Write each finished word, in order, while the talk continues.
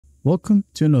Welcome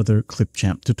to another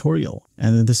Clipchamp tutorial,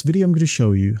 and in this video I'm going to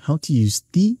show you how to use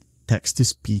the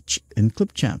text-to-speech in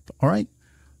Clipchamp. Alright,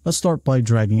 let's start by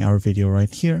dragging our video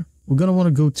right here. We're going to want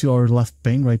to go to our left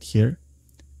pane right here.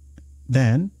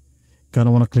 Then, going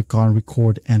to want to click on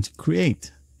record and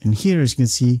create. And here, as you can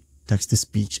see,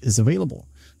 text-to-speech is available.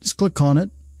 Just click on it,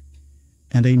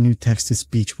 and a new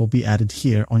text-to-speech will be added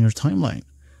here on your timeline.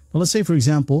 Now, let's say, for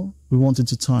example, we wanted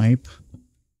to type,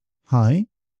 "Hi,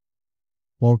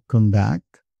 welcome back,"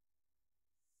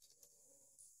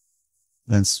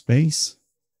 then space.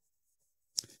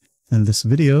 In this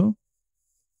video,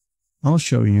 I'll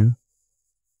show you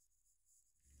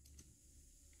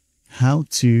how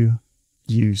to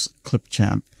use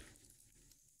Clipchamp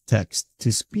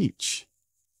text-to-speech,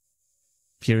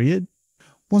 period.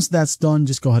 Once that's done,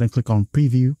 just go ahead and click on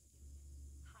preview.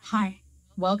 Hi,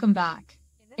 welcome back.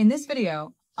 In this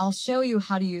video, I'll show you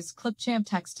how to use Clipchamp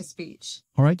text-to-speech.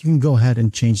 Alright, you can go ahead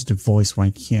and change the voice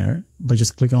right here by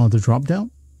just clicking on the drop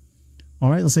down.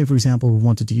 Alright, let's say for example we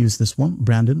wanted to use this one,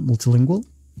 Brandon Multilingual.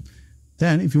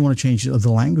 Then if you want to change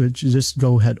the language, just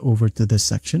go ahead over to this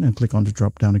section and click on the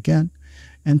drop down again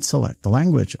and select the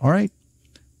language. Alright,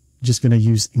 just going to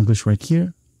use English right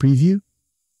here, preview.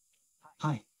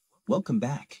 Hi, welcome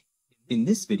back. In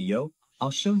this video, I'll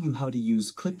show you how to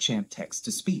use Clipchamp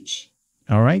text-to-speech.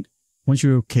 Alright, once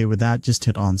you're okay with that, just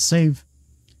hit on save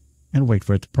and wait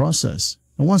for it to process.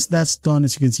 And once that's done,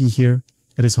 as you can see here,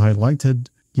 it is highlighted.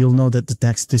 You'll know that the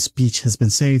text-to-speech has been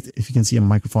saved if you can see a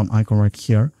microphone icon right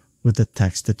here with the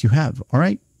text that you have.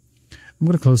 Alright, I'm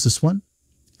going to close this one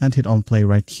and hit on play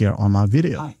right here on my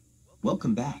video. Hi,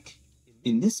 welcome back.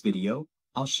 In this video,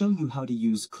 I'll show you how to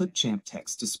use Clipchamp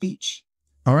text-to-speech.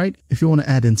 Alright, if you want to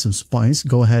add in some spice,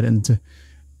 go ahead and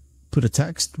put a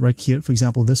text right here. For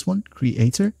example, this one,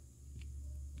 creator.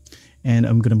 And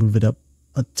I'm going to move it up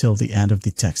until the end of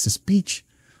the text-to-speech.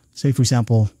 Say, for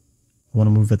example, I want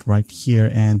to move it right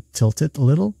here and tilt it a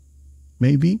little,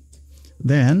 maybe.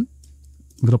 Then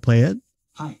I'm going to play it.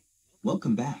 Hi,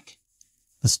 welcome back.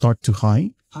 Let's start to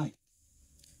hi. Hi.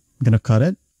 I'm going to cut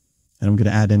it, and I'm going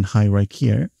to add in hi right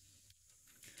here.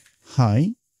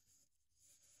 Hi.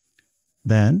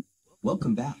 Then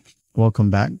welcome back.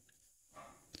 Welcome back.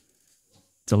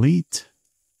 Delete.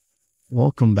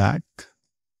 Welcome back.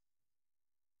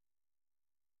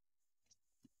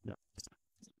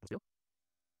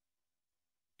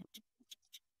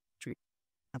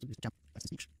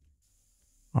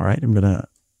 All right, I'm gonna,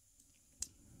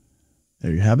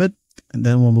 there you have it. And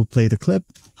then when we'll play the clip.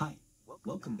 Hi,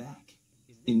 welcome back.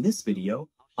 In this video,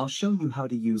 I'll show you how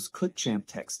to use Clipchamp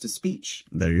text-to-speech.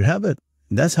 There you have it.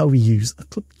 That's how we use a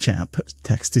Clipchamp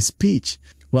text-to-speech.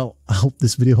 Well, I hope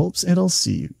this video helps, and I'll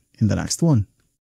see you in the next one.